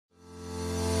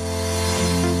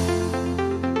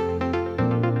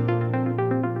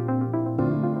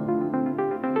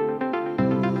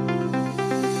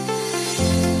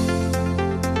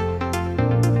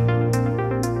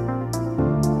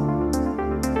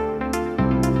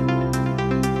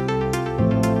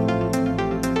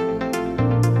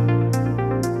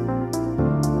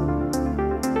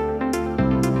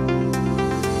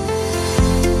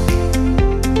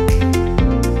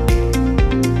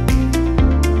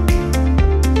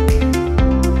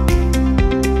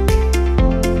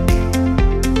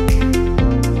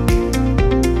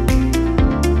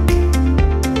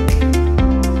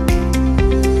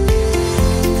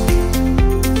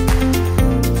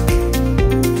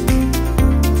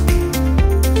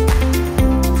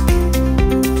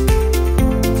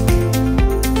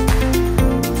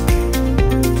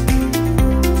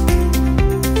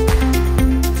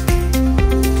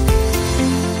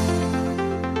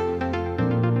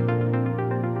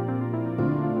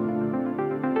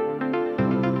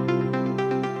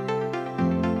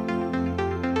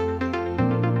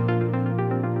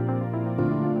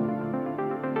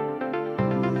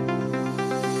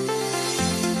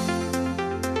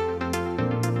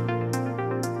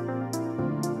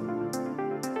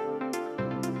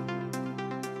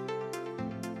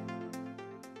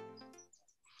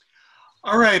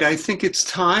All right, I think it's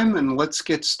time and let's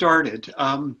get started.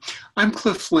 I'm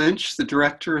Cliff Lynch, the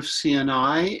Director of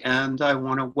CNI, and I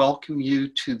want to welcome you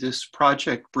to this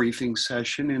project briefing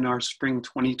session in our Spring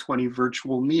 2020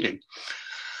 virtual meeting.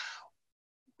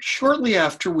 Shortly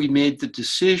after we made the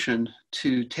decision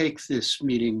to take this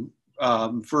meeting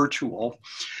virtual,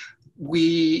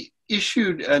 we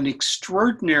issued an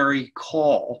extraordinary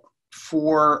call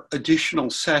for additional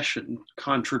session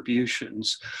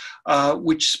contributions,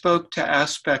 which spoke to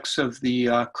aspects of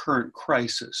the current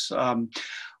crisis.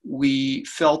 We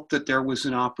felt that there was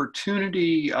an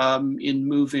opportunity in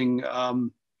moving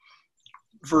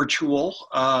virtual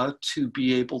to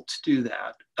be able to do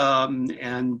that.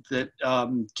 And that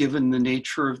given the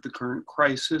nature of the current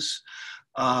crisis,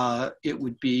 it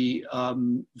would be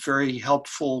very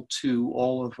helpful to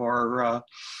all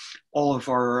of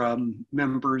our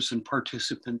members and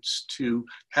participants to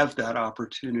have that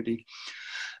opportunity.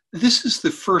 This is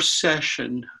the first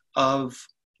session of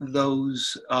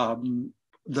those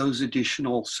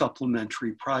additional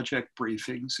supplementary project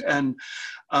briefings. And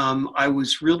I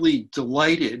was really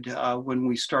delighted when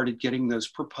we started getting those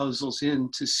proposals in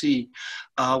to see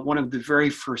one of the very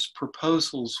first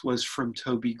proposals was from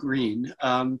Toby Green.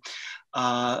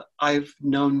 I've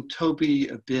known Toby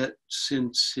a bit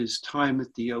since his time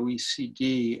at the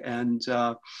OECD, and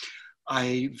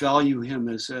I value him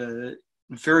as a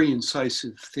very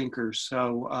incisive thinker.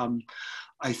 So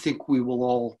I think we will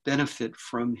all benefit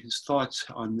from his thoughts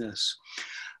on this.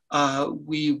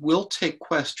 We will take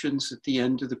questions at the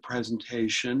end of the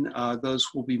presentation. Those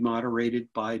will be moderated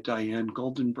by Diane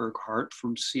Goldenberg-Hart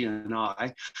from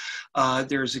CNI.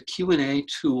 There's a Q&A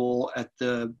tool at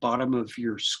the bottom of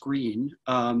your screen,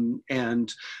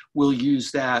 and we'll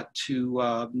use that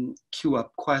to queue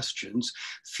up questions.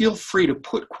 Feel free to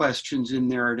put questions in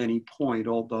there at any point,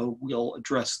 although we'll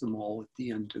address them all at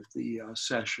the end of the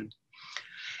session.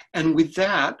 And with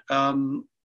that,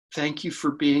 thank you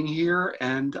for being here,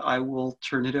 and I will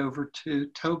turn it over to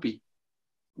Toby.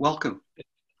 Welcome.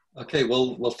 Okay,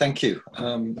 well, thank you,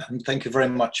 and thank you very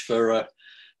much for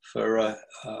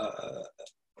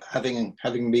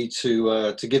having me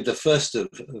to give the first of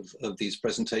these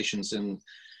presentations in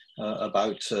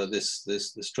about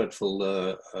this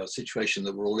dreadful situation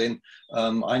that we're all in.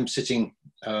 I'm sitting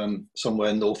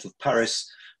somewhere north of Paris.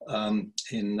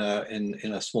 In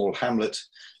a small hamlet,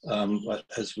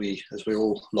 as we're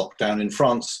all locked down in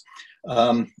France,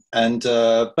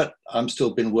 but I'm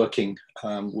still been working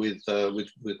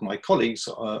with my colleagues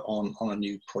on a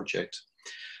new project.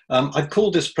 I've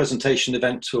called this presentation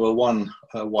Event 201,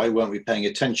 Why Weren't We Paying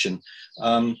Attention?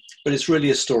 But it's really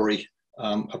a story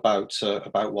about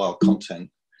wild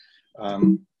content.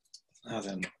 Now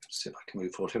then, let's see if I can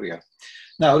move forward. Here we go.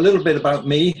 Now, a little bit about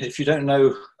me. If you don't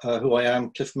know who I am,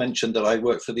 Cliff mentioned that I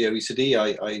work for the OECD.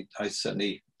 I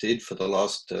certainly did for the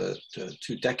last 2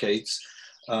 decades.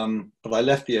 But I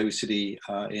left the OECD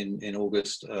in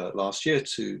August last year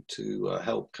to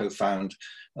help co-found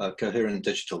Coherent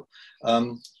Digital.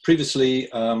 Previously,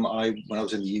 when I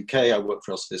was in the UK, I worked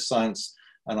for Elsevier Science,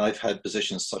 and I've had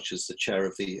positions such as the chair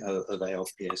of the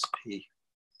ALPSP.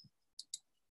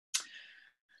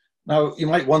 Now, you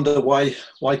might wonder why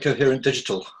Coherent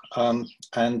Digital?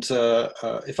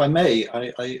 If I may,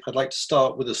 I'd like to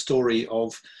start with a story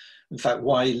of, in fact,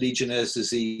 why Legionnaire's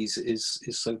disease is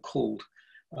so called.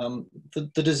 The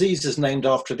disease is named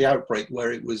after the outbreak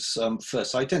where it was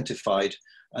first identified,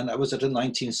 and that was at a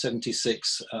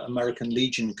 1976 American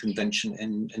Legion convention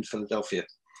in Philadelphia.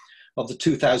 Of the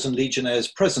 2,000 Legionnaires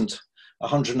present,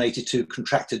 182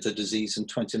 contracted the disease and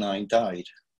 29 died.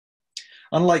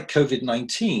 Unlike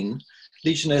COVID-19,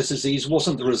 Legionnaire's disease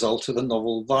wasn't the result of a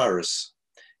novel virus.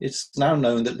 It's now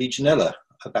known that Legionella,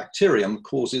 a bacterium,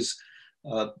 causes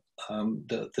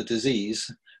the disease,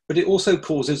 but it also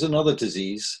causes another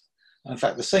disease, in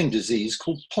fact, the same disease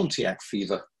called Pontiac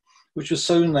fever, which was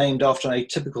so named after an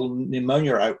atypical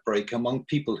pneumonia outbreak among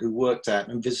people who worked at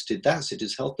and visited that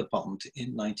city's health department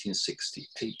in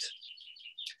 1968.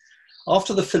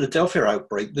 After the Philadelphia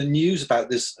outbreak, the news about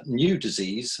this new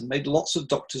disease made lots of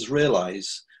doctors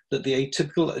realize that the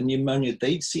atypical pneumonia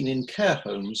they'd seen in care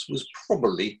homes was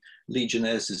probably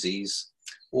Legionnaire's disease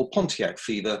or Pontiac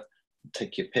fever,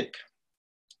 take your pick.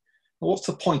 What's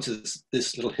the point of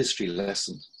this little history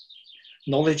lesson?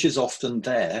 Knowledge is often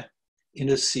there in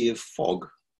a sea of fog,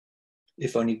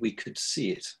 if only we could see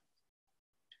it.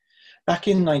 Back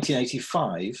in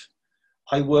 1985,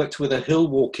 I worked with a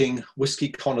hill-walking whiskey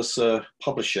connoisseur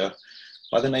publisher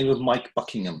by the name of Mike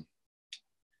Buckingham.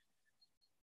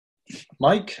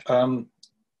 Mike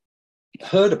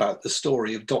heard about the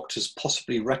story of doctors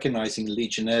possibly recognizing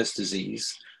Legionnaire's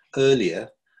disease earlier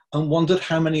and wondered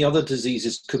how many other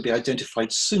diseases could be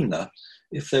identified sooner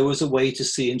if there was a way to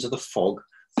see into the fog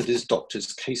with his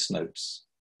doctor's case notes.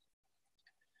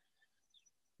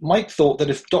 Mike thought that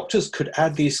if doctors could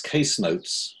add these case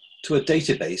notes to a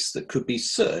database that could be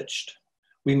searched,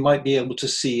 we might be able to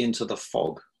see into the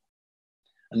fog.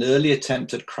 An early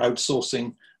attempt at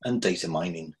crowdsourcing and data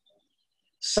mining.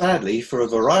 Sadly, for a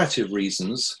variety of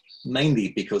reasons,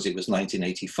 mainly because it was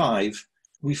 1985,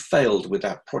 we failed with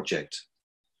that project.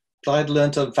 But I had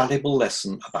learned a valuable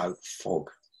lesson about fog.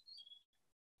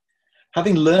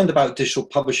 Having learned about digital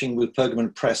publishing with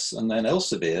Pergamon Press and then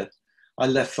Elsevier, I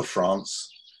left for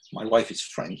France, my wife is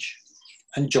French,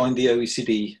 and joined the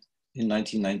OECD in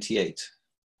 1998.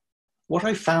 What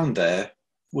I found there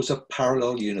was a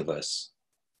parallel universe,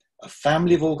 a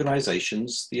family of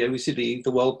organizations, the OECD,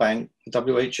 the World Bank, the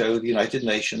WHO, the United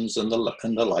Nations, and the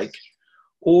like,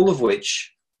 all of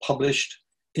which published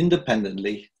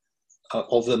independently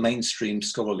of the mainstream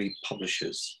scholarly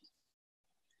publishers.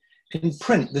 In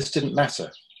print, this didn't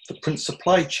matter. The print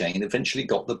supply chain eventually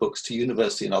got the books to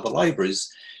university and other libraries,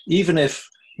 even if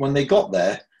when they got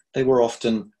there, they were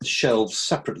often shelved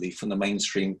separately from the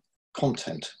mainstream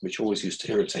content, which always used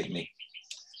to irritate me.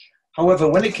 However,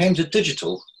 when it came to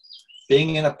digital,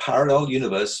 being in a parallel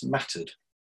universe mattered.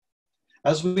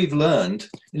 As we've learned,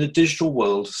 in a digital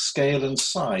world, scale and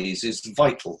size is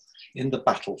vital in the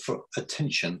battle for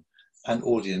attention and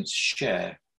audience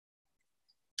share.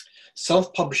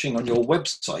 Self-publishing on your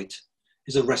website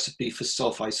is a recipe for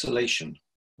self-isolation,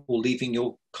 or leaving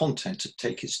your content to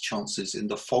take its chances in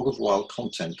the fog of wild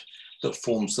content that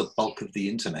forms the bulk of the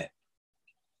internet.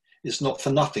 It's not for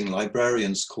nothing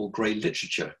librarians call grey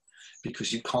literature,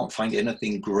 because you can't find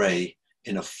anything grey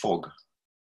in a fog.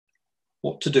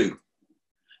 What to do?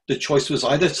 The choice was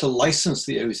either to license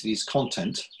the OECD's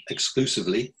content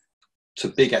exclusively to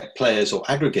big players or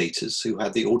aggregators who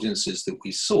had the audiences that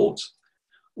we sought,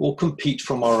 or compete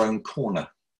from our own corner.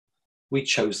 We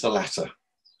chose the latter.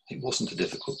 It wasn't a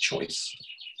difficult choice.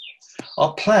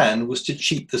 Our plan was to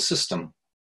cheat the system.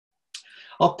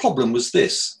 Our problem was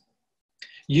this.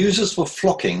 Users were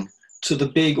flocking to the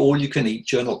big all-you-can-eat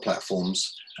journal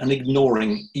platforms and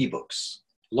ignoring ebooks,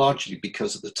 largely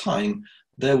because at the time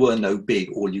there were no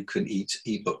big all-you-can-eat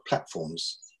ebook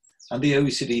platforms, and the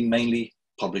OECD mainly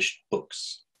published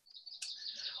books.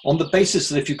 On the basis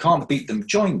that if you can't beat them,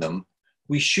 join them,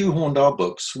 we shoehorned our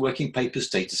books, working papers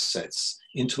data sets,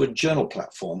 into a journal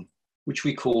platform, which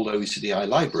we called OECD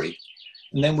iLibrary,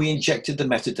 and then we injected the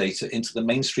metadata into the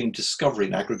mainstream discovery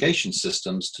and aggregation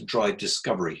systems to drive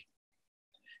discovery.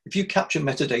 If you capture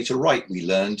metadata right, we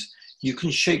learned, you can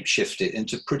shapeshift it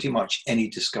into pretty much any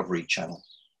discovery channel.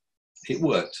 It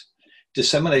worked.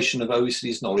 Dissemination of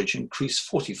OECD's knowledge increased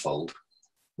 40-fold.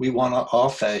 We won our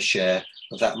fair share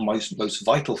of that most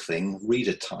vital thing,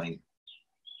 reader time.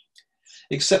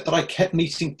 Except that I kept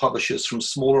meeting publishers from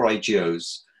smaller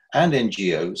IGOs and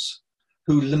NGOs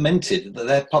who lamented that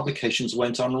their publications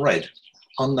went unread,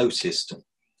 unnoticed.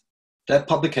 Their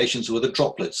publications were the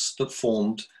droplets that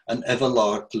formed an ever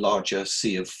larger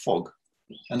sea of fog,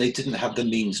 and they didn't have the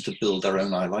means to build their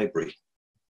own iLibrary.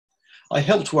 I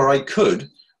helped where I could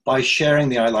by sharing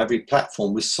the iLibrary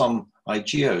platform with some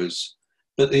IGOs,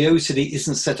 but the OECD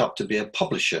isn't set up to be a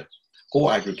publisher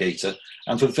or aggregator,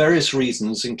 and for various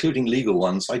reasons, including legal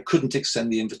ones, I couldn't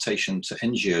extend the invitation to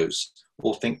NGOs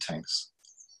or think tanks.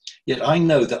 Yet I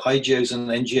know that IGOs and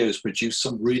NGOs produce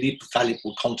some really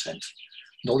valuable content,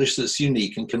 knowledge that's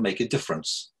unique and can make a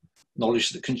difference, knowledge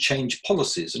that can change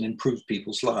policies and improve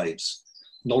people's lives,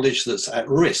 knowledge that's at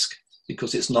risk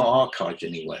because it's not archived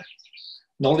anywhere,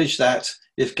 knowledge that,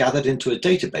 if gathered into a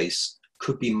database,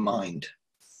 could be mined.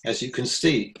 As you can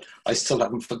see, I still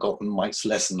haven't forgotten Mike's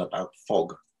lesson about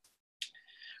fog.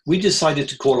 We decided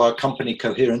to call our company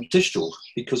Coherent Digital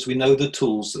because we know the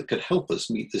tools that could help us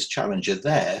meet this challenge are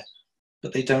there,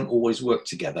 but they don't always work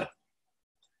together.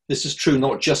 This is true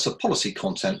not just for policy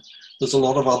content. There's a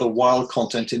lot of other wild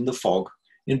content in the fog,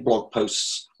 in blog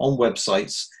posts, on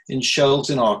websites, in shelves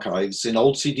in archives, in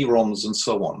old CD-ROMs, and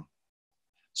so on.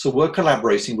 So we're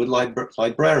collaborating with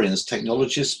librarians,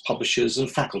 technologists, publishers, and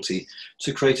faculty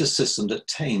to create a system that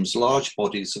tames large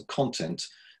bodies of content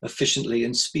efficiently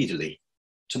and speedily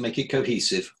to make it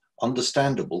cohesive,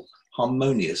 understandable,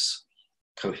 harmonious,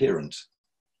 coherent.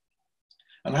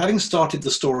 And having started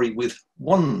the story with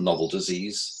one novel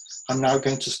disease, I'm now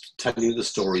going to tell you the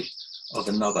story of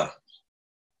another.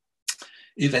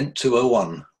 Event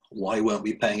 201, why weren't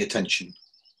we paying attention?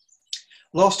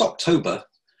 Last October,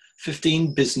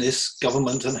 15 business,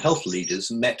 government, and health leaders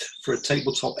met for a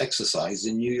tabletop exercise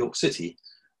in New York City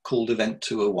called Event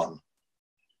 201.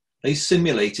 They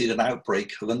simulated an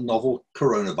outbreak of a novel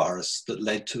coronavirus that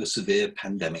led to a severe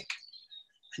pandemic,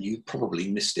 and you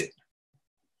probably missed it.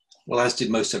 Well, as did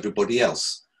most everybody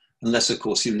else, unless of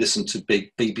course you listened to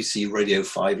big BBC Radio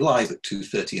 5 Live at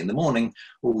 2:30 in the morning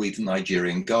or read the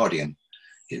Nigerian Guardian.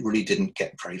 It really didn't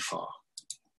get very far.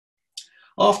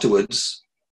 Afterwards,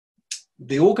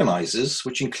 the organisers,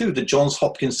 which include the Johns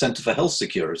Hopkins Centre for Health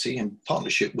Security in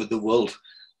partnership with the World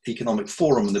Economic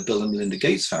Forum and the Bill and Melinda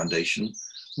Gates Foundation,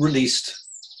 released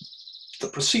the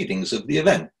proceedings of the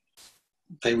event.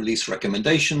 They released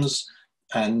recommendations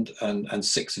and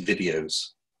 6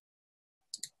 videos.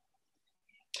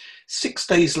 6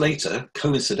 days later,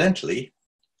 coincidentally,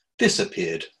 this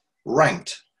appeared,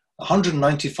 ranked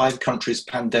 195 countries'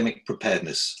 pandemic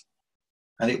preparedness.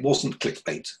 And it wasn't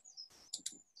clickbait.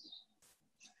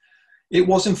 It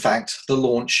was, in fact, the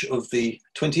launch of the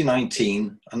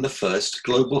 2019 and the first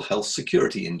Global Health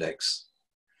Security Index.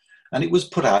 And it was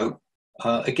put out,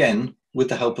 again, with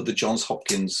the help of the Johns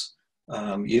Hopkins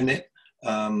unit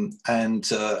and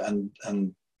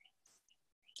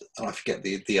I forget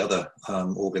the other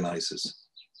organisers.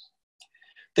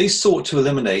 They sought to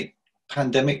eliminate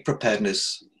pandemic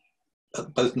preparedness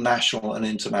at both national and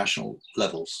international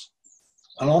levels.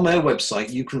 And on their website,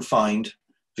 you can find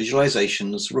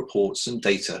visualizations, reports, and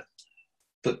data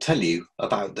that tell you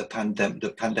about the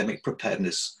pandemic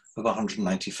preparedness of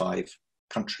 195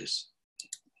 countries.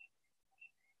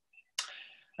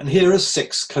 And here are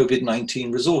 6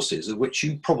 COVID-19 resources, of which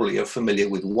you probably are familiar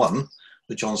with one,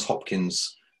 the Johns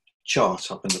Hopkins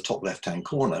chart up in the top left-hand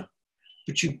corner,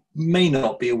 but you may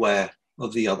not be aware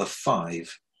of the other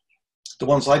 5. The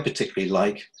ones I particularly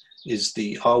like is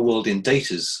the Our World in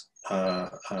Data's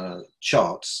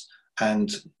charts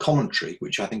and commentary,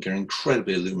 which I think are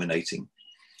incredibly illuminating.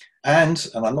 And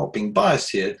I'm not being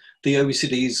biased here, the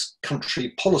OECD's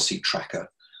country policy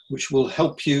tracker, which will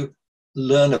help you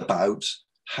learn about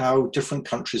how different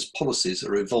countries' policies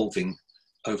are evolving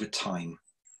over time.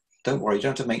 Don't worry, you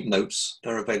don't have to make notes.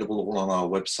 They're available all on our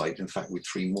website, in fact, with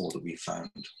 3 more that we found.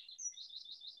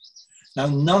 Now,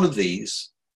 none of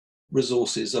these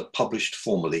resources are published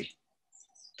formally.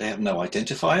 They have no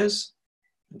identifiers.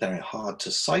 They're hard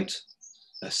to cite.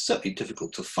 They're certainly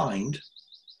difficult to find.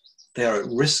 They are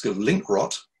at risk of link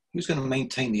rot. Who's going to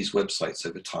maintain these websites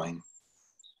over time?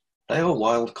 They are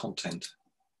wild content.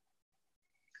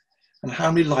 And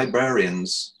how many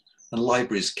librarians and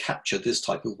libraries capture this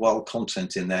type of wild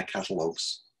content in their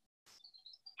catalogues?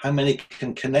 How many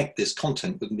can connect this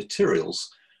content with materials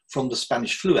from the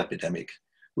Spanish flu epidemic,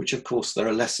 which of course there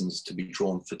are lessons to be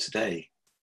drawn for today?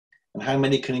 And how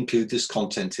many can include this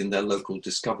content in their local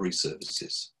discovery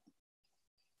services?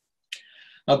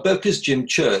 Now, Berkeley's Jim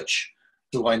Church,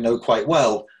 who I know quite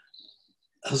well,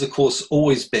 has of course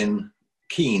always been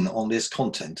keen on this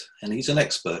content, and he's an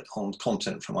expert on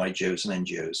content from IGOs and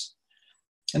NGOs.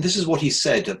 And this is what he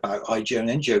said about IGO and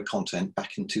NGO content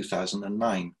back in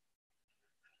 2009.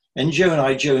 NGO and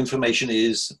IGO information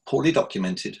is poorly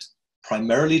documented,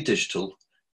 primarily digital,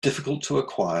 difficult to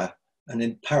acquire, and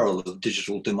in peril of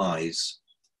digital demise.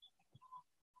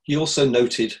 He also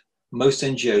noted most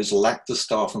NGOs lack the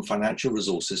staff and financial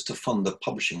resources to fund the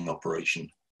publishing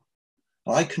operation.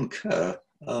 I concur,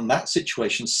 and that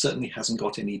situation certainly hasn't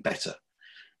got any better.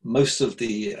 Most of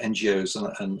the NGOs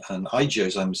and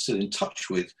IGOs I'm still in touch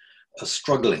with are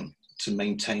struggling to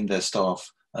maintain their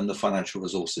staff and the financial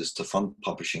resources to fund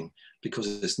publishing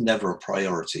because it's never a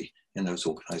priority in those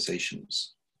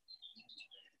organizations.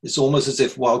 It's almost as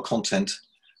if wild content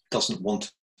doesn't want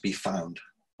to be found.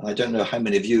 And I don't know how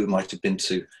many of you might have been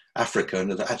to Africa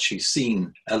and have actually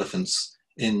seen elephants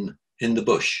in the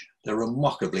bush. They're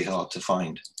remarkably hard to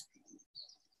find.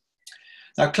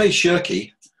 Now, Clay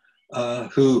Shirky,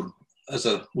 who was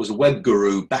a web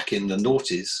guru back in the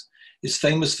noughties, is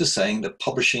famous for saying that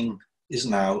publishing is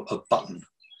now a button.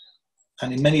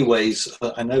 And in many ways,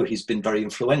 I know he's been very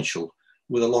influential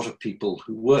with a lot of people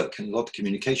who work, and a lot of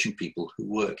communication people who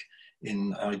work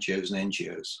in IGOs and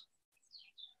NGOs.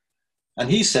 And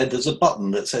he said there's a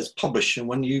button that says publish, and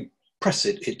when you press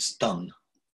it, it's done.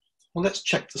 Well, let's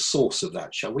check the source of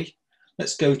that, shall we?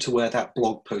 Let's go to where that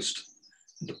blog post,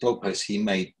 the blog post he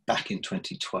made back in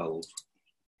 2012.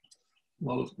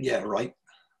 Well, yeah, right,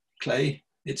 Clay,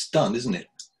 it's done, isn't it?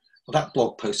 Well, that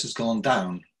blog post has gone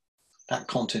down. That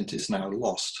content is now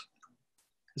lost.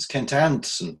 As Kent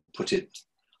Anderson put it,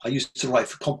 I used to write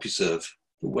for CompuServe,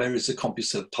 but where is the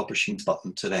CompuServe publishing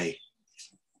button today?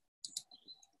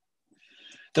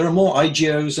 There are more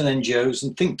IGOs and NGOs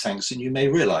and think tanks than you may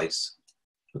realize.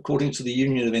 According to the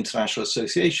Union of International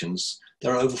Associations,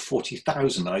 there are over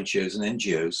 40,000 IGOs and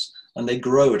NGOs, and they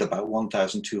grow at about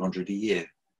 1,200 a year.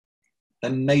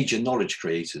 They're major knowledge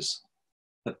creators.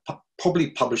 They're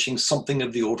probably publishing something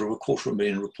of the order of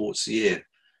 250,000 reports a year,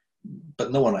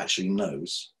 but no one actually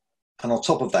knows. And on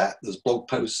top of that, there's blog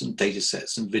posts and data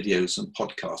sets and videos and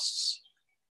podcasts.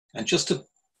 And just to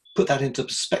put that into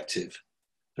perspective,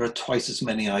 there are twice as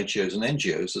many IGOs and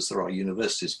NGOs as there are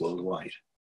universities worldwide.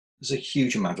 There's a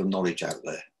huge amount of knowledge out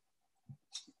there.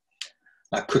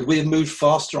 Now, could we have moved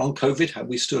faster on COVID had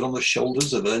we stood on the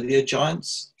shoulders of earlier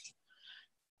giants?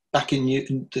 Back in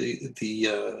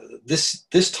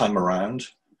this time around,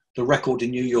 the record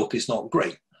in New York is not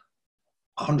great.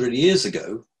 100 years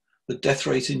ago, the death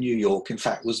rate in New York, in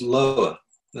fact, was lower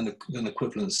than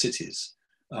equivalent cities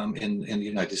in the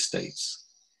United States.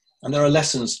 And there are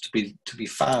lessons to be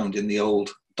found in the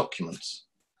old documents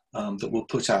that were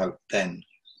put out then,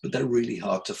 but they're really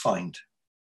hard to find.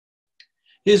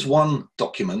 Here's one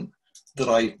document that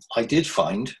I did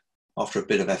find after a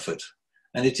bit of effort,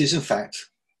 and it is in fact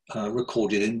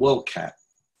recorded in WorldCat.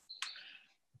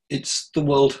 It's the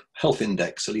World Health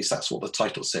Index, at least that's what the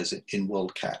title says in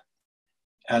WorldCat,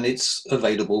 and it's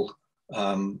available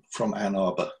from Ann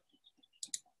Arbor.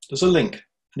 There's a link,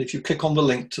 and if you click on the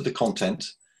link to the content,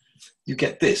 you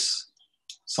get this,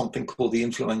 something called the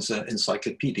Influenza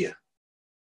Encyclopedia.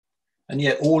 And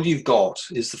yet all you've got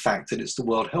is the fact that it's the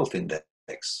World Health Index.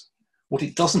 What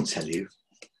it doesn't tell you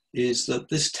is that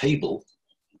this table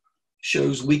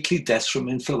shows weekly deaths from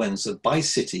influenza by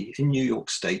city in New York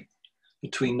State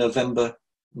between November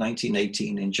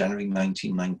 1918 and January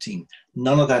 1919.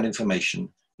 None of that information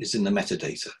is in the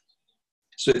metadata.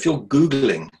 So if you're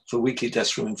Googling for weekly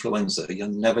deaths from influenza, you're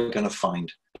never going to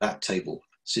find that table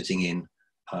sitting in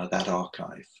that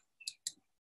archive.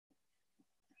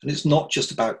 And it's not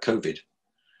just about COVID.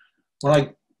 When I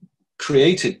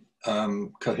created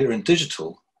Coherent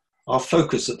Digital, our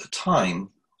focus at the time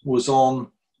was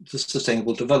on the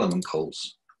Sustainable Development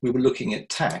Goals. We were looking at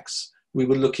tax, we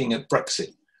were looking at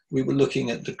Brexit, we were looking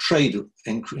at the trade,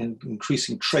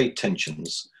 increasing trade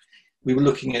tensions, we were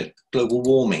looking at global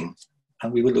warming,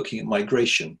 and we were looking at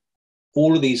migration.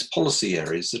 All of these policy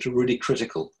areas that are really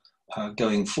critical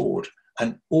going forward,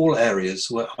 and all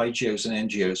areas where IGOs and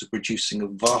NGOs are producing a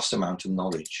vast amount of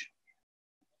knowledge.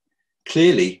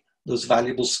 Clearly, there's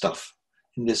valuable stuff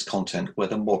in this content,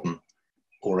 whether modern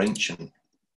or ancient.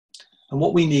 And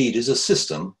what we need is a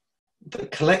system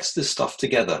that collects this stuff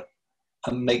together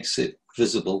and makes it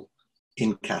visible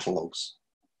in catalogues.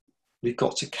 We've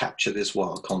got to capture this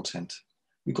wild content.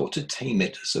 We've got to tame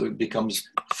it so it becomes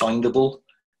findable,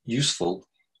 useful,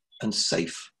 and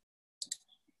safe.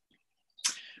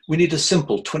 We need a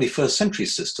simple 21st century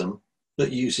system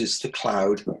that uses the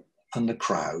cloud and the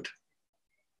crowd,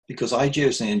 because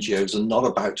IGOs and NGOs are not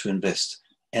about to invest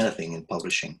anything in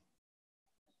publishing.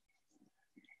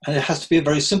 And it has to be a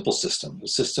very simple system, a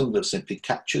system that simply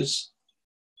captures,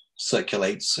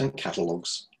 circulates, and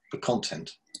catalogues the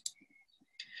content.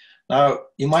 Now,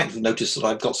 you might have noticed that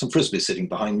I've got some Frisbee sitting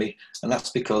behind me, and that's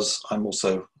because I'm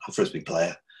also a Frisbee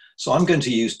player. So I'm going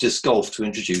to use disc golf to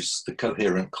introduce the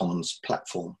Coherent Commons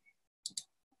platform.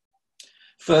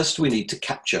 First, we need to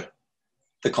capture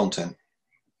the content.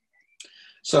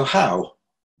 So how?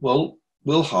 Well,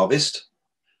 we'll harvest,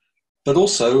 but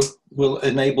also we'll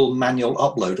enable manual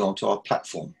upload onto our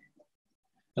platform.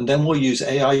 And then we'll use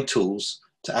AI tools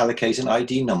to allocate an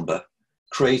ID number,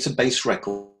 create a base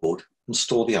record, and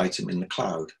store the item in the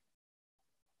cloud.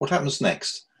 What happens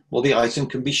next? Well, the item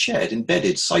can be shared,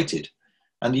 embedded, cited,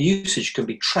 and the usage can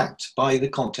be tracked by the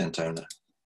content owner.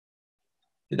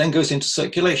 It then goes into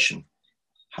circulation.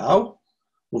 How?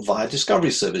 Well, via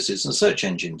discovery services and search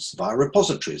engines, via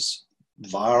repositories,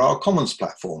 via our commons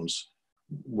platforms,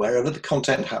 wherever the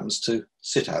content happens to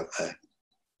sit out there.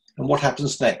 And what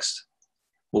happens next?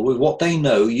 Well, with what they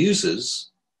know,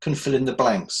 users can fill in the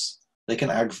blanks. They can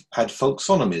add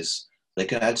folksonomies, they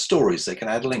can add stories, they can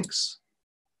add links.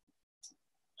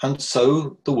 And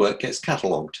so the work gets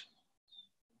catalogued.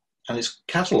 And its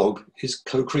catalogue is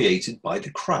co-created by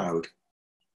the crowd.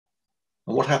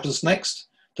 And what happens next?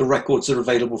 The records are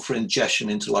available for ingestion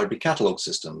into library catalogue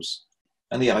systems,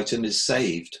 and the item is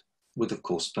saved with, of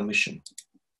course, permission.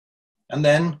 And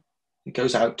then it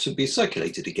goes out to be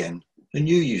circulated again. The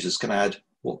new users can add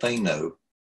what they know,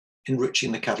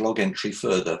 enriching the catalogue entry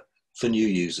further for new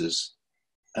users,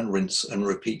 and rinse and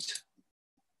repeat.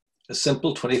 A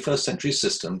simple 21st century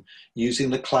system using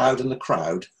the cloud and the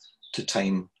crowd to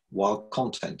tame wild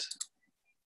content.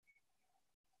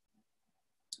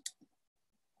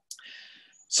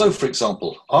 So, for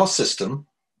example, our system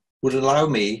would allow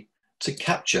me to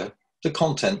capture the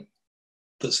content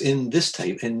that's in this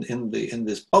table, in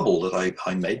this bubble that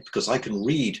I made, because I can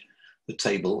read the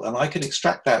table and I can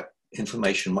extract that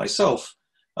information myself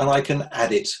and I can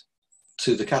add it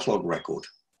to the catalogue record.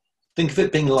 Think of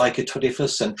it being like a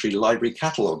 21st century library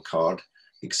catalogue card,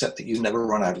 except that you never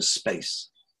run out of space.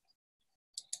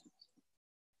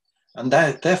 And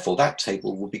therefore, that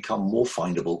table will become more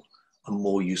findable and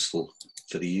more useful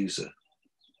for the user.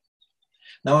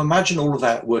 Now imagine all of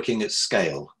that working at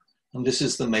scale. And this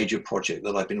is the major project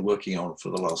that I've been working on for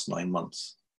the last 9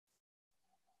 months.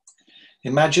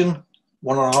 Imagine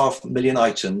 1.5 million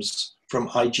items from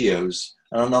IGOs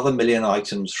and another million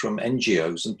items from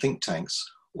NGOs and think tanks,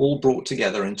 all brought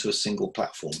together into a single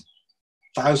platform.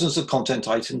 Thousands of content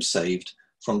items saved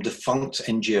from defunct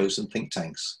NGOs and think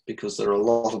tanks, because there are a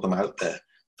lot of them out there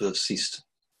that have ceased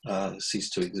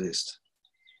to exist.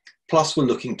 Plus, we're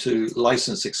looking to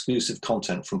license exclusive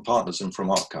content from partners and from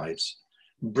archives,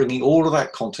 bringing all of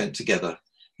that content together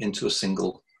into a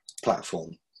single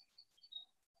platform.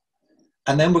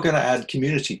 And then we're going to add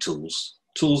community tools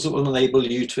that will enable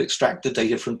you to extract the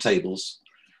data from tables,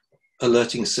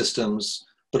 alerting systems,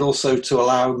 but also to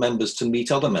allow members to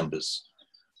meet other members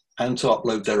and to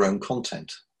upload their own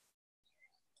content.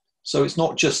 So it's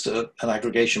not just an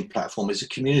aggregation platform, it's a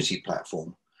community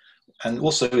platform. And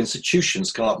also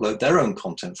institutions can upload their own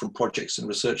content from projects and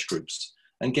research groups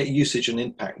and get usage and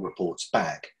impact reports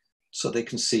back so they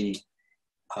can see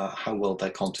how well their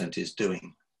content is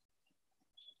doing.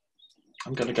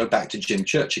 I'm going to go back to Jim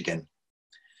Church again.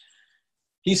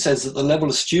 He says that the level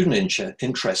of student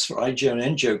interest for IGO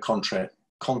and NGO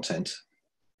content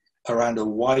around a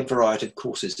wide variety of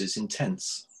courses is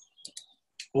intense.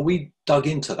 Well, we dug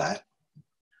into that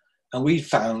and we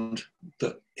found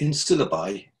that in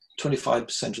syllabi,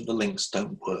 25% of the links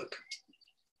don't work.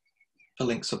 The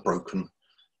links are broken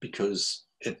because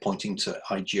they're pointing to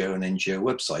IGO and NGO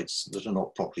websites that are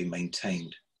not properly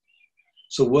maintained.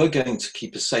 So we're going to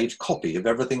keep a saved copy of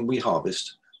everything we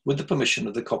harvest with the permission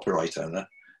of the copyright owner,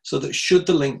 so that should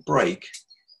the link break,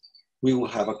 we will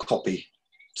have a copy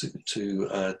to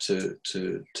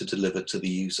deliver to the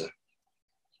user.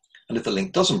 And if the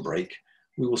link doesn't break,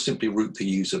 we will simply route the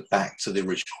user back to the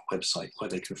original website where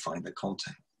they can find the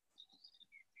content.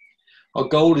 Our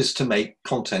goal is to make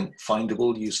content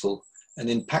findable, useful, and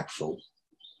impactful.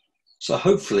 So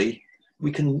hopefully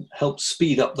we can help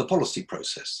speed up the policy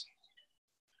process.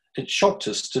 It shocked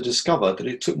us to discover that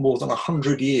it took more than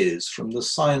 100 years from the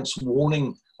science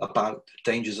warning about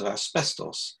the dangers of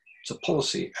asbestos to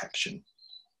policy action.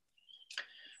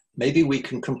 Maybe we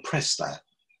can compress that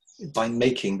by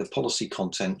making the policy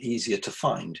content easier to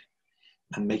find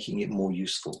and making it more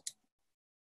useful.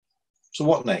 So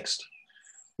what next?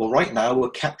 Well, right now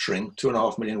we're capturing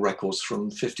 2.5 million records from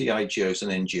 50 IGOs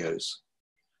and NGOs.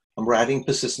 And we're adding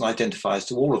persistent identifiers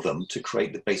to all of them to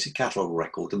create the basic catalog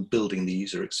record and building the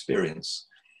user experience,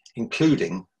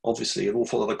 including, obviously, an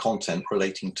awful lot of content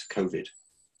relating to COVID.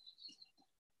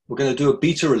 We're going to do a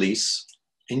beta release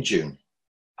in June,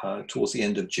 towards the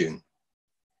end of June.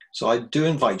 So I do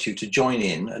invite you to join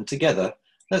in, and together,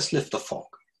 let's lift the fog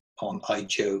on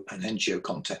IGO and NGO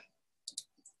content.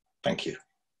 Thank you.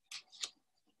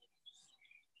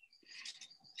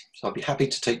 So I'll be happy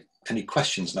to take any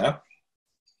questions now.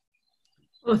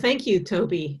 Well, thank you,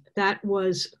 Toby. That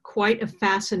was quite a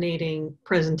fascinating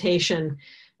presentation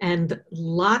and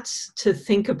lots to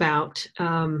think about.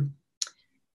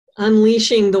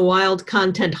 Unleashing the wild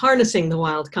content, harnessing the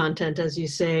wild content, as you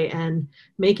say, and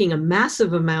making a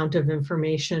massive amount of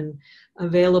information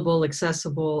available,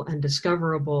 accessible, and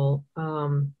discoverable.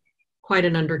 Quite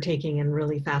an undertaking and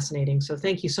really fascinating. So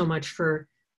thank you so much for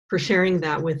sharing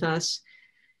that with us.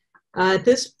 At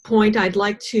this point, I'd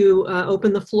like to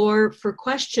open the floor for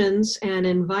questions and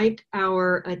invite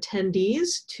our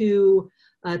attendees to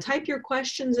type your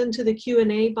questions into the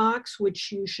Q&A box,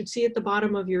 which you should see at the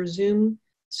bottom of your Zoom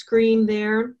screen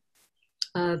there.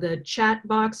 The chat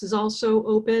box is also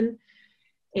open.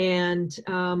 And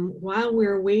while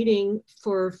we're waiting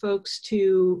for folks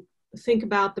to think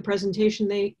about the presentation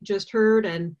they just heard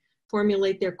and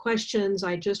formulate their questions,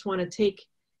 I just want to take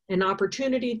an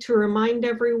opportunity to remind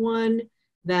everyone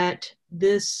that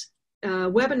this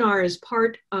webinar is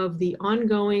part of the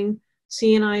ongoing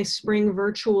CNI Spring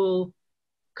Virtual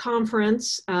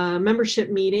Conference membership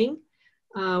meeting.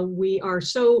 We are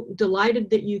so delighted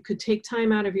that you could take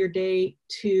time out of your day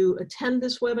to attend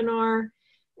this webinar,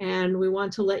 and we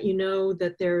want to let you know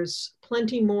that there's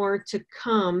plenty more to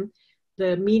come.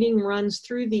 The meeting runs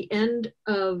through the end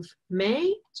of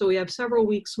May, so we have several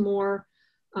weeks more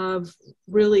of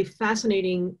really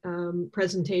fascinating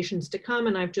presentations to come,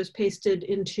 and I've just pasted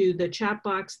into the chat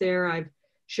box there. I've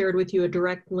shared with you a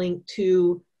direct link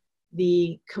to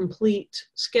the complete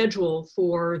schedule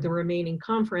for the remaining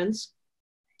conference.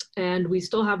 And we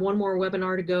still have one more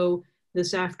webinar to go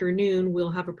this afternoon,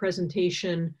 we'll have a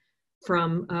presentation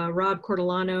from Rob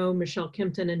Cortolano, Michelle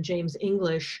Kimpton, and James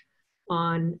English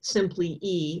on Simply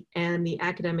E and the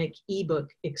academic ebook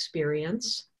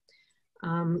experience.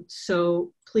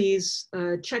 So please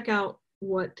check out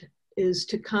what is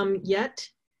to come yet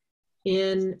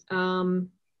in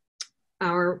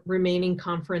our remaining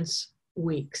conference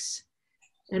weeks.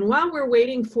 And while we're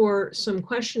waiting for some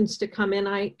questions to come in,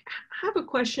 I have a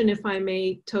question, if I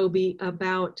may, Toby,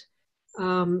 about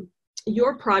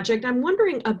your project. I'm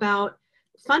wondering about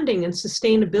funding and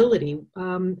sustainability.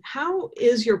 How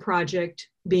is your project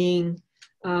being,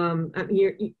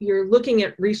 you're looking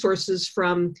at resources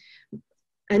from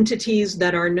entities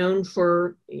that are known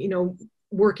for,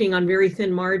 working on very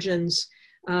thin margins.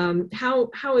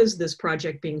 How is this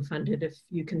project being funded, if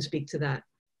you can speak to that?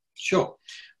 Sure.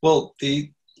 Well,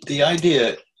 the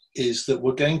idea is that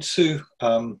we're going to,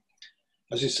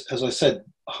 as I said,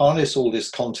 harness all this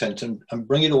content and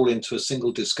bring it all into a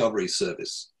single discovery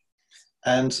service.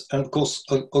 And of course,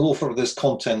 an awful lot of this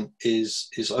content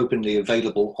is openly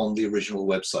available on the original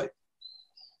website.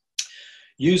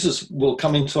 Users will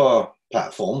come into our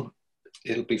platform.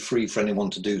 It'll be free for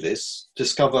anyone to do this,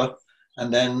 discover,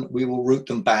 and then we will route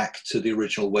them back to the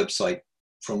original website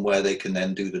from where they can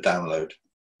then do the download.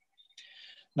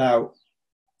 Now,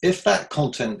 if that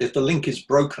content, if the link is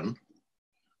broken,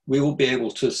 we will be able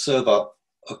to serve up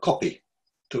a copy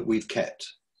that we've kept.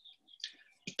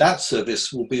 That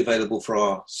service will be available for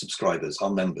our subscribers,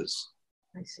 our members.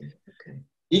 I see, okay.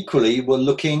 Equally, we're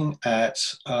looking at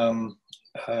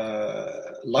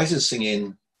licensing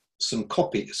in some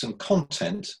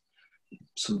content,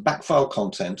 some backfile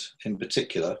content in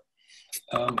particular,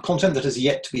 content that has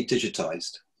yet to be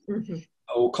digitized,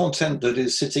 or content that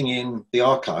is sitting in the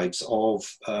archives of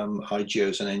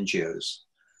IGOs and NGOs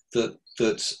that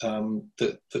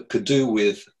could do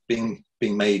with being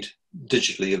made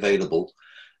digitally available.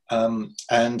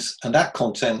 And that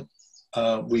content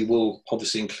we will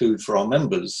obviously include for our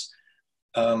members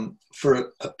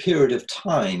for a period of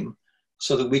time,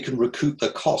 so that we can recoup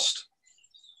the cost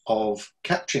of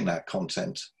capturing that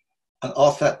content. And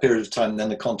after that period of time, then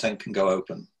the content can go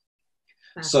open.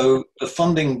 So the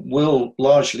funding will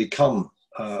largely come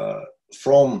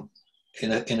from,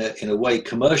 in a way,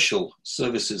 commercial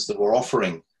services that we're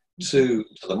offering to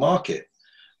the market.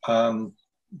 But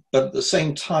at the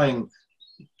same time,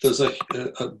 there's a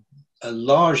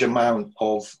large amount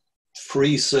of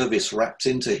free service wrapped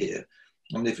into here.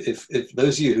 And if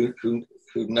those of you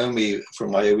who know me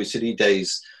from my OECD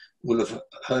days will have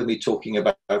heard me talking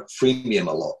about freemium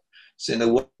a lot. So in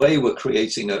a way, we're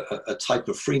creating a type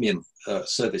of freemium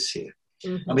service here.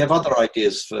 And we have other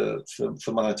ideas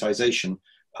for monetization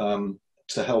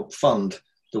to help fund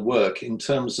the work in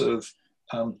terms of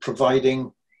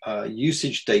providing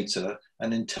usage data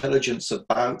and intelligence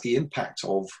about the impact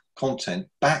of content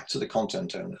back to the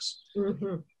content owners.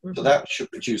 So that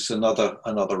should produce another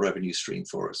revenue stream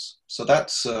for us. So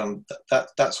that's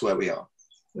where we are.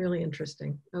 Really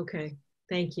interesting. Okay,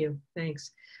 thank you.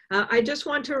 Thanks. I just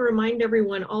want to remind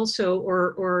everyone also,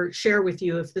 or share with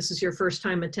you, if this is your first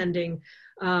time attending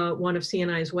one of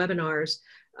CNI's webinars,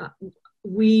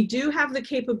 we do have the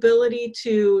capability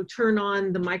to turn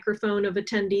on the microphone of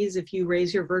attendees. If you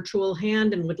raise your virtual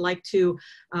hand and would like to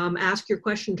ask your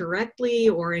question directly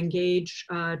or engage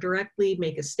directly,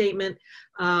 make a statement,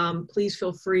 please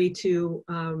feel free to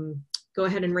go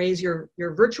ahead and raise your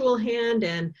virtual hand,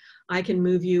 and I can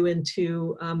move you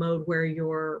into a mode where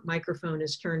your microphone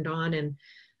is turned on. And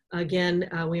again,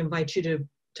 we invite you to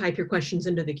type your questions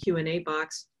into the Q&A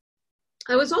box.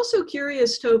 I was also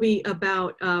curious, Toby,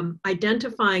 about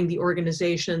identifying the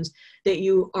organizations that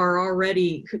you are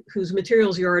already, whose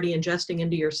materials you're already ingesting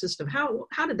into your system.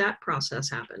 How did that process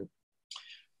happen?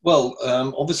 Well,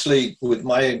 obviously, with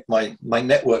my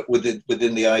network within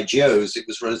the IGOs, it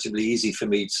was relatively easy for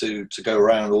me to go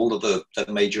around all of the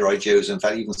major IGOs, in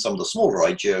fact, even some of the smaller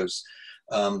IGOs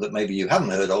that maybe you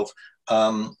haven't heard of,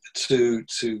 to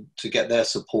get their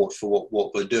support for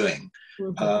what we're doing.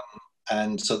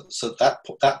 And so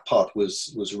that part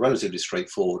was relatively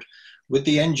straightforward. With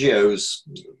the NGOs,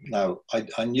 now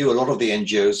I knew a lot of the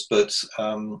NGOs, but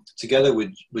together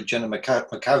with Jenna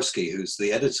Makowski, who's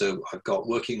the editor I've got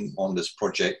working on this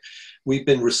project, we've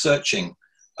been researching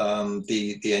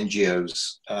the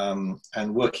NGOs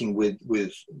and working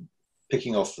with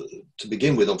picking off, to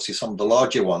begin with, obviously some of the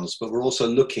larger ones, but we're also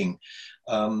looking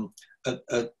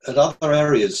at other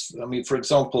areas. I mean, for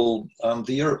example,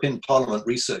 the European Parliament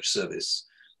Research Service,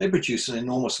 they produce an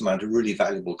enormous amount of really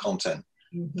valuable content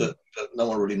that no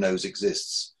one really knows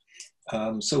exists.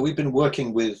 So we've been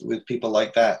working with people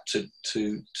like that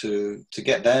to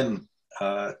get them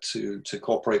to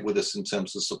cooperate with us in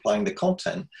terms of supplying the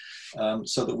content,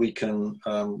 so that we can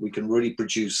really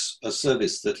produce a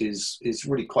service that is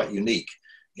really quite unique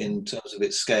in terms of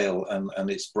its scale and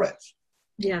its breadth.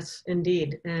 Yes,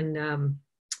 indeed. And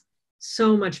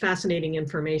so much fascinating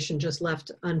information just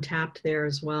left untapped there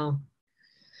as well.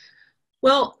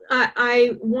 Well,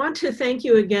 I want to thank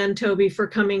you again, Toby, for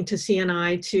coming to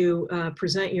CNI to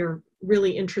present your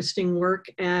really interesting work.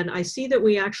 And I see that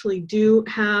we actually do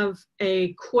have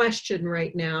a question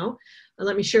right now.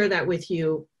 Let me share that with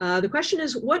you. The question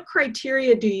is, what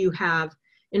criteria do you have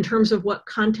in terms of what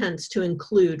contents to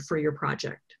include for your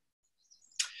project?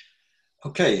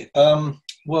 Okay,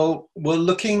 well, we're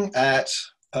looking at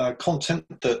content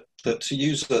that to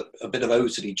use a bit of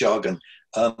OCD jargon,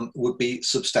 would be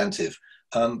substantive.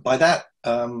 By that,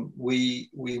 we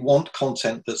want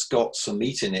content that's got some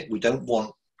meat in it. We don't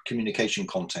want communication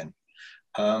content.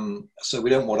 So we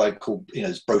don't want what I call,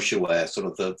 brochureware, sort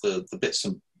of the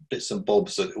bits and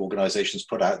bobs that organizations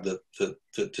put out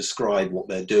that describe what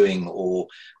they're doing or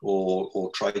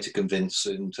try to convince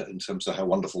in terms of how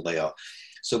wonderful they are.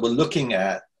 So we're looking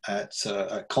at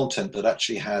content that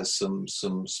actually has some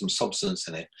substance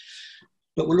in it,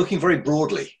 but we're looking very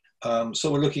broadly.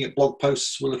 So we're looking at blog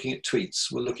posts, we're looking at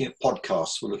tweets, we're looking at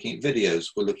podcasts, we're looking at videos,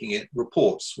 we're looking at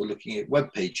reports, we're looking at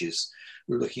web pages,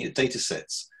 we're looking at data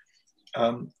sets.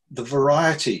 The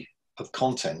variety of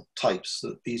content types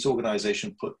that these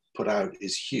organizations put out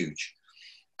is huge.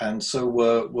 And so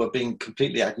we're being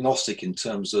completely agnostic in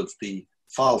terms of the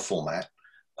file format.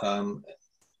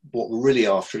 What we're really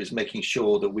after is making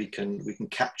sure that we can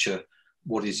capture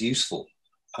what is useful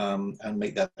and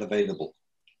make that available.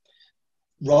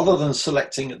 Rather than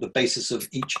selecting at the basis of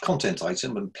each content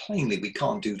item, and plainly we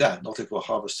can't do that, not if we're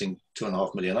harvesting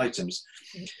 2.5 million items,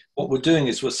 what we're doing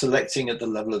is we're selecting at the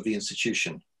level of the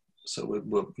institution. So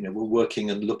we're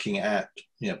working and looking at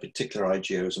particular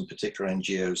IGOs and particular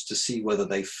NGOs to see whether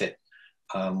they fit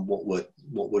what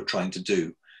we're trying to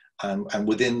do, and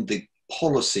within the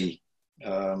policy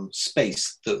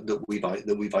space that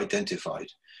we've identified.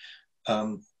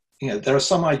 There are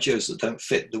some IGOs that don't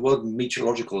fit. The World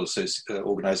Meteorological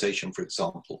Organization, for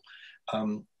example,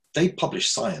 they publish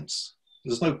science.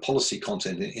 There's no policy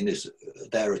content in it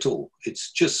there at all.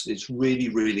 It's really,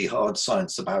 really hard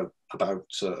science about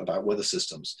weather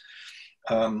systems.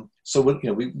 So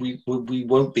we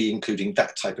won't be including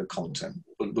that type of content.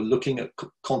 We're looking at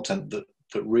content that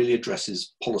really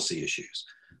addresses policy issues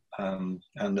and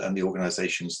the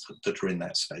organizations that are in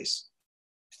that space.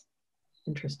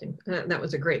 Interesting. That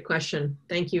was a great question.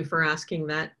 Thank you for asking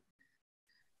that.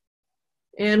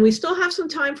 And we still have some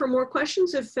time for more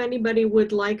questions. If anybody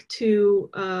would like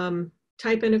to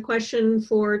type in a question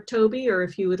for Toby, or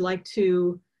if you would like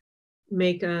to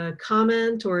make a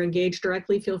comment or engage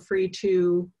directly, feel free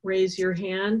to raise your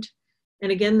hand.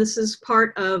 And again, this is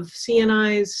part of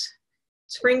CNI's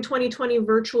Spring 2020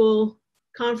 virtual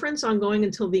conference ongoing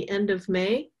until the end of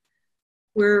May.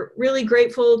 We're really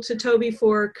grateful to Toby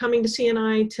for coming to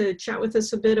CNI to chat with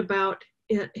us a bit about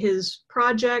his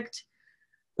project.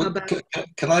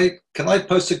 Can I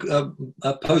pose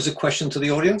a question to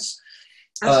the audience?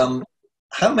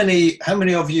 How many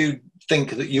of you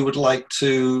think that you would like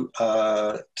to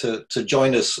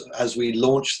join us as we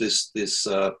launch this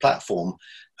platform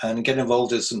and get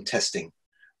involved in some testing?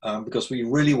 Because we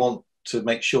really want to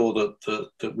make sure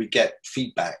that we get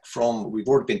feedback from, we've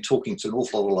already been talking to an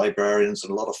awful lot of librarians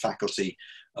and a lot of faculty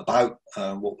about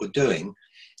what we're doing,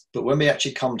 but when we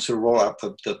actually come to roll out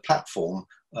the platform,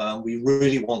 we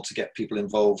really want to get people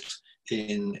involved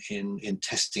in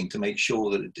testing to make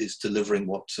sure that it is delivering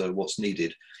what's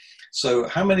needed. So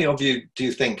how many of you do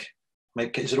you think,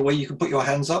 is there a way you can put your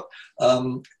hands up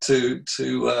to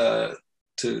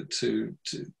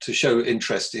show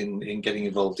interest in getting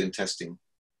involved in testing?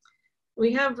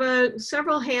 We have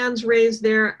several hands raised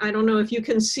there. I don't know if you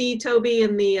can see, Toby,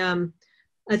 in the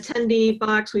attendee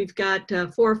box. We've got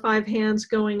 4 or 5 hands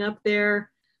going up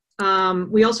there.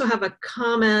 We also have a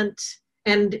comment.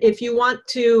 And if you want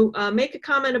to make a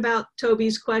comment about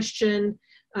Toby's question,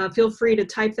 feel free to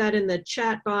type that in the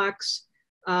chat box.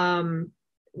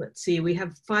 Let's see, we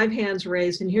have 5 hands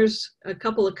raised, and here's a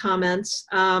couple of comments.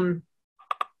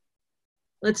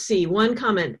 Let's see, one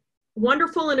comment.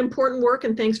 Wonderful and important work,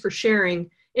 and thanks for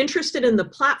sharing. Interested in the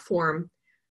platform.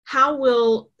 How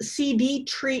will CD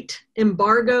treat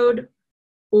embargoed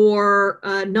or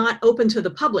not open to the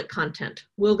public content?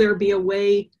 Will there be a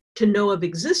way to know of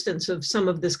existence of some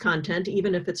of this content,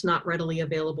 even if it's not readily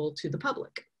available to the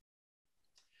public?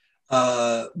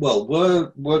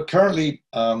 Well, we're currently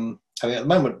I mean, at the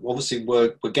moment, obviously,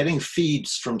 we're getting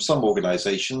feeds from some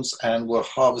organizations, and we're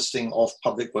harvesting off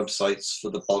public websites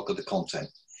for the bulk of the content.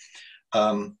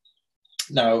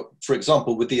 Now, for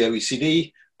example, with the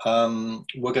OECD,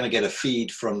 we're going to get a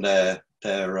feed from their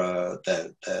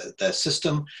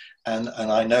system, and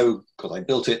I know, because I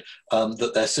built it,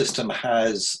 that their system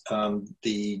has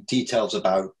the details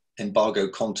about embargo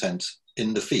content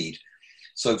in the feed.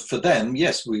 So for them,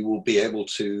 yes, we will be able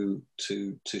to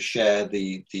share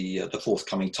the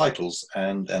forthcoming titles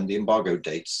and the embargo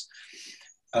dates,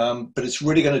 but it's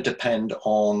really going to depend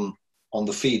on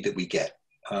the feed that we get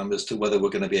as to whether we're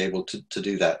going to be able to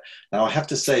do that. Now, I have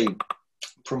to say,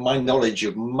 from my knowledge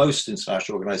of most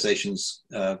international organizations'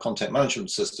 content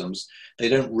management systems, they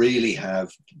don't really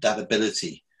have that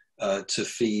ability to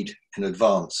feed in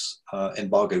advance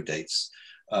embargo dates.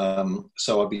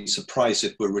 So I'd be surprised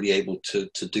if we're really able to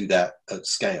do that at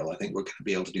scale. I think we're going to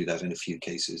be able to do that in a few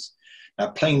cases. Now,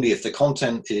 plainly, if the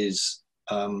content is,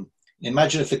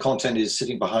 imagine if the content is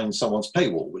sitting behind someone's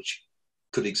paywall, which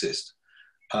could exist.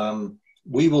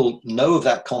 We will know of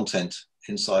that content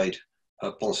inside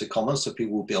Policy Commons, so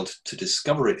people will be able to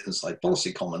discover it inside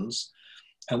Policy Commons.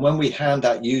 And when we hand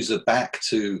that user back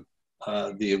to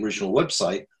the original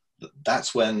website,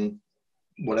 that's when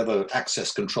whatever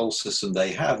access control system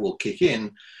they have will kick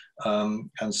in.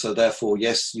 And so therefore,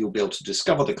 yes, you'll be able to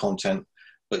discover the content,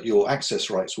 but your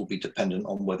access rights will be dependent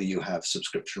on whether you have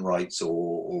subscription rights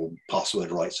or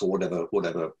password rights or whatever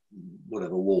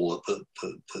wall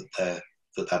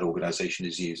that organization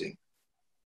is using.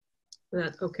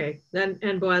 Okay.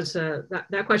 And Boaz,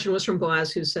 that question was from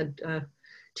Boaz, who said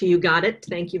to you, got it.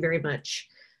 Thank you very much.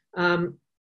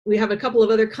 We have a couple of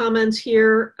other comments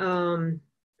here.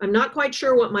 I'm not quite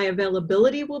sure what my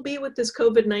availability will be with this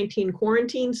COVID-19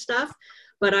 quarantine stuff,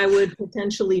 but I would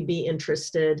potentially be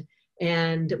interested.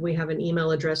 And we have an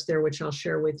email address there, which I'll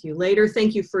share with you later.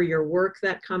 Thank you for your work,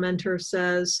 that commenter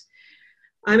says.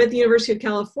 I'm at the University of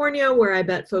California, where I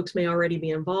bet folks may already be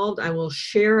involved. I will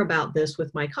share about this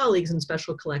with my colleagues in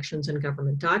special collections and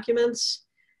government documents.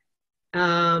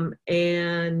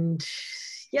 And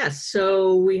yes,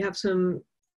 so we have some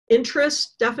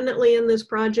interest definitely in this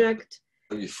project.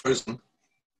 Are you frozen?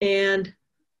 And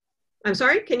I'm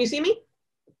sorry, can you see me?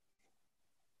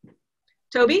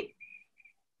 Toby,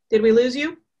 did we lose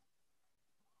you?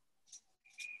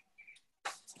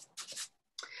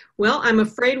 Well, I'm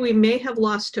afraid we may have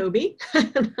lost Toby,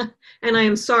 and I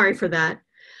am sorry for that.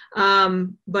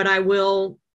 But I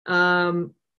will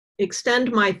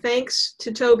extend my thanks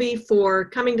to Toby for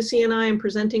coming to CNI and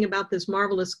presenting about this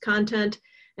marvelous content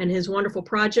and his wonderful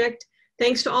project.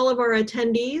 Thanks to all of our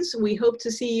attendees. We hope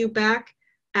to see you back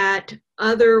at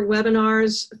other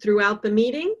webinars throughout the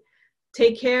meeting.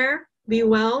 Take care, be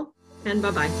well, and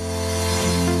bye-bye.